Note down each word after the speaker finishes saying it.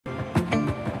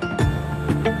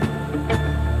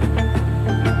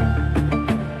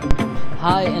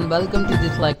Hi and welcome to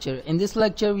this lecture. In this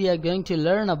lecture we are going to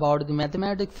learn about the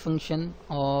mathematics function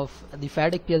of the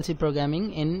Fatek PLC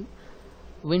programming in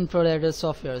WinProductor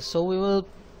software. So we will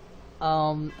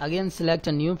again select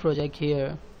a new project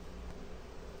here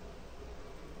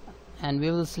and we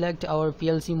will select our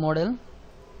PLC model,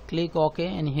 click OK,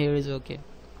 and here is OK.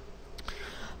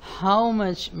 How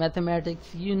much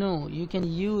mathematics you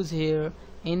can use here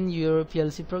in your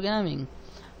PLC programming?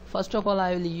 First of all,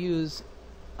 I will use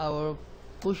our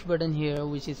push button here,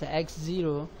 which is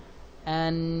x0,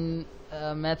 and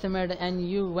when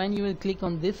you will click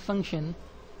on this function,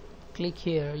 click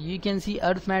here, you can see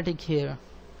arithmetic here.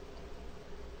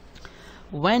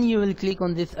 When you will click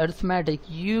on this arithmetic,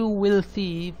 you will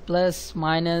see plus,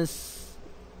 minus,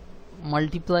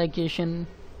 multiplication,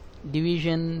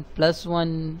 division,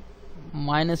 +1,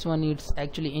 -1. It's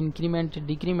actually increment,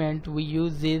 decrement. We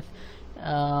use this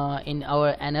in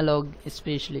our analog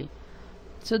especially.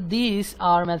 So these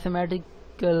are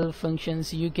mathematical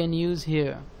functions you can use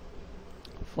here.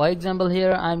 For example,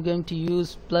 here I'm going to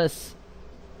use plus.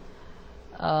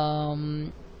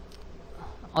 Alright,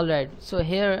 so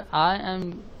here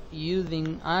I'm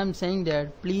saying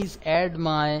that please add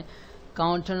my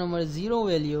counter number 0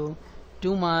 value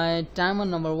to my timer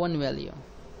number 1 value.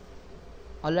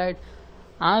 Alright,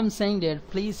 I'm saying that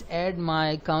please add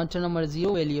my counter number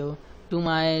 0 value to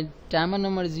my timer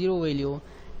number 0 value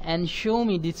and show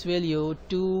me this value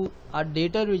to a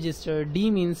data register. D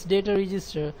means data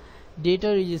register. Data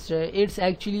register, it's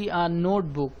actually a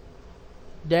notebook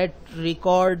that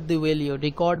record the value,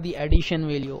 record the addition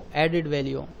value, added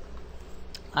value.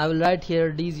 I will write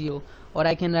here D0, or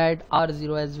I can write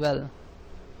R0 as well.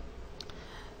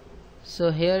 So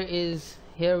here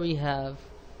we have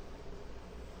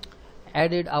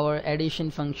added our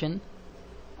addition function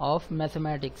of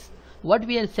mathematics. What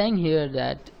we are saying here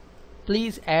that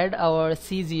please add our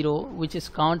C0, which is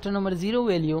counter number 0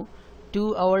 value,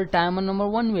 to our timer number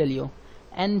 1 value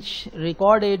and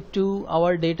record it to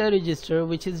our data register,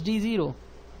 which is D0.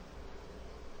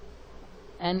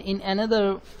 And in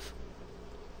another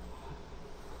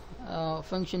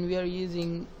function we are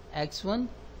using x1,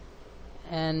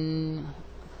 and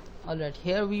alright,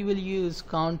 here we will use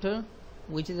counter,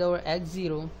 which is our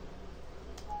x0,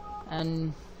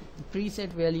 and preset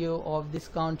value of this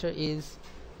counter is,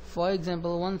 for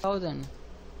example, 1000,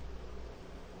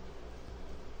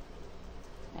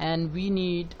 and we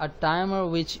need a timer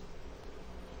which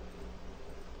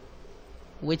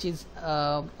is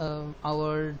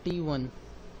our T1.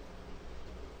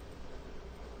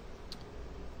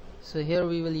 So here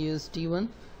we will use T1,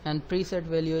 and preset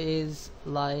value is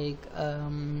like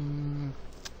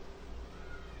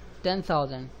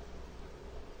 10,000.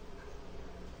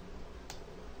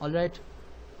 Alright,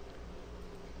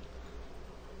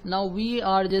 now we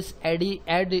are just we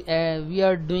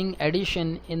are doing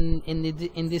addition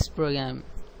in this program.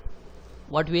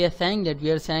 What we are saying, that we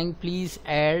are saying please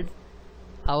add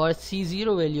our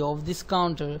C0 value of this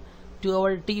counter to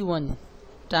our T1,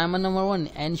 timer number 1,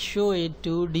 and show it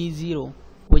to D0,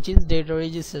 which is data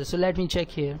register. So let me check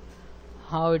here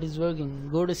how it is working.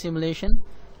 Go to simulation,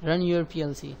 run your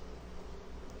PLC.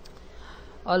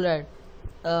 Alright,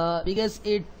 because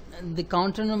the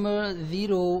counter number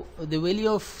 0, the value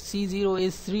of C0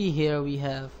 is 3 here we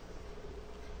have,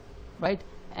 right,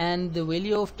 and the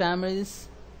value of timer is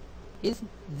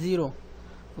 0.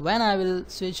 When I will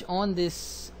switch on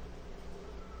this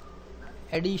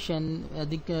addition,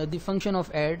 the function of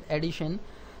addition,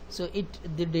 so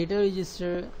the data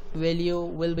register value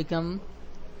will become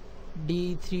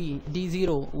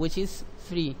D0, which is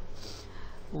 3.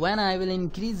 When I will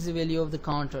increase the value of the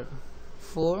counter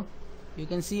 4, you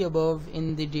can see above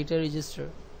in the data register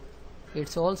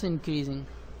it's also increasing,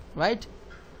 right?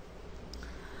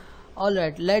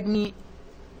 Alright, let me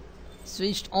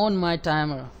switch on my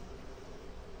timer.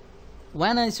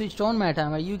 When I switched on my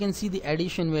timer, you can see the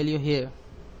addition value here,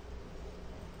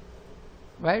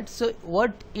 right? So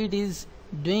what it is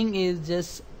doing is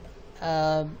just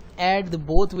add the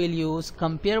both values,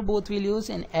 compare both values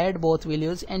and add both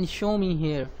values and show me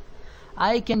here.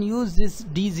 I can use this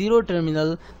D0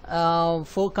 terminal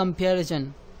for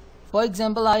comparison. For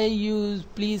example, I use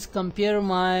please compare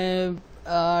my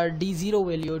D0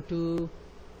 value to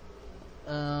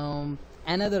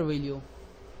another value.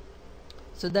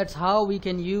 So that's how we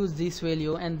can use this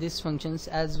value and these functions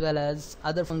as well as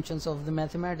other functions of the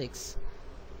mathematics.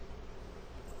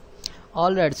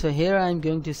 Alright, so here I'm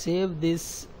going to save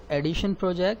this addition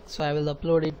project, so I will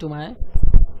upload it to my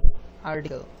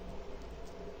article.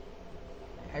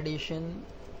 Addition.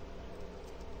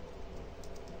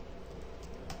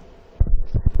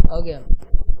 Okay,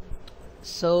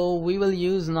 so we will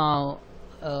use now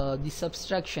the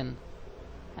subtraction.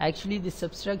 Actually the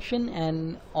subtraction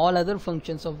and all other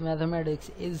functions of mathematics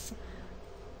is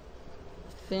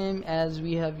same as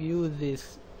we have used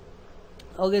this.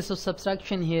 Okay, so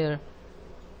subtraction here,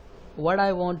 what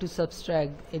I want to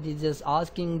subtract, it is just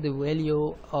asking the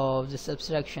value of the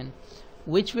subtraction.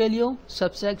 Which value?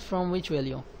 Subtract from which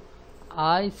value?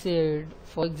 I said,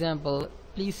 for example,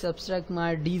 please subtract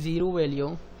my d0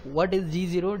 value. What is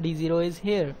d0? d0 is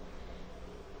here.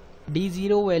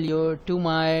 d0 value to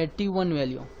my t1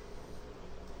 value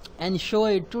and show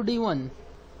it to d1.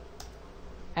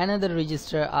 Another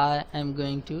register I am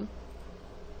going to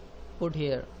put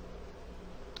here.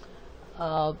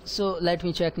 So let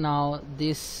me check now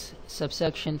this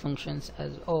subtraction functions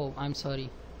as, oh I'm sorry,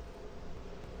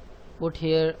 put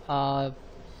here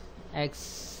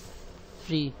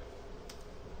x3,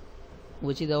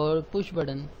 which is our push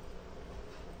button.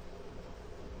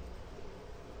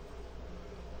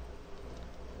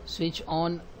 Switch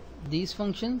on these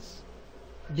functions,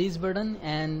 this button,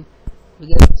 and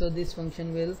so this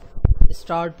function will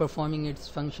start performing its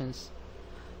functions.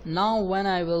 Now when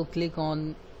I will click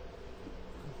on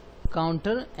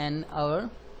counter and our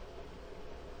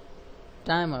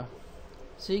timer,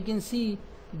 so you can see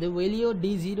the value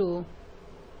d0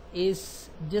 is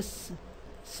just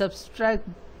subtract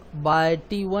by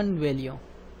t1 value,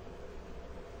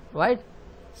 right?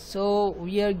 So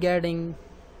we are getting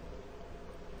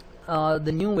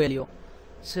the new value.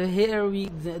 So here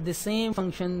the same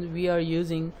function we are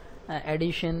using,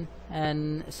 addition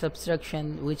and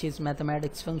subtraction, which is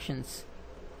mathematics functions.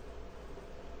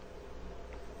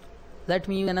 Let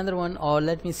me use another one, or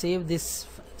let me save this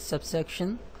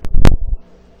subtraction.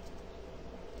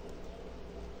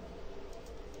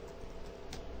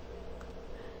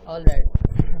 Alright,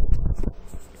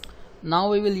 now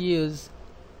we will use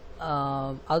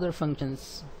other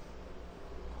functions.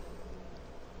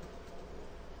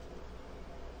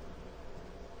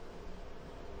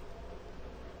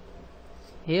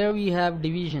 Here we have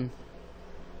division.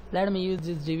 Let me use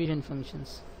these division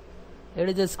functions. It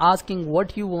is just asking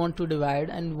what you want to divide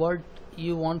and what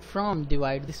you want from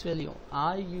divide this value.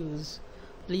 I use,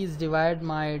 please divide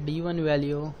my d1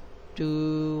 value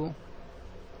to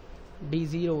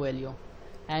d0 value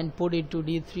and put it to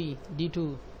d3,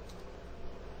 d2.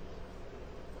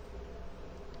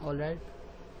 Alright,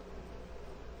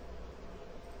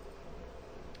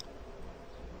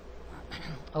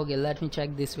 okay, let me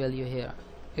check this value here.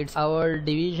 It's our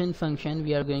division function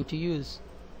we are going to use.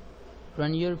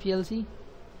 Run your PLC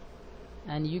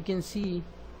and you can see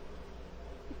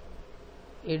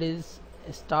it is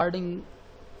starting,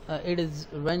 it is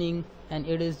running, and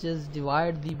it is just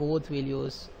divide the both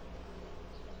values.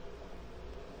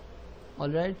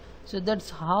 Alright, so that's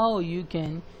how you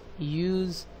can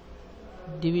use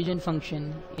division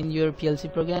function in your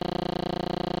PLC program.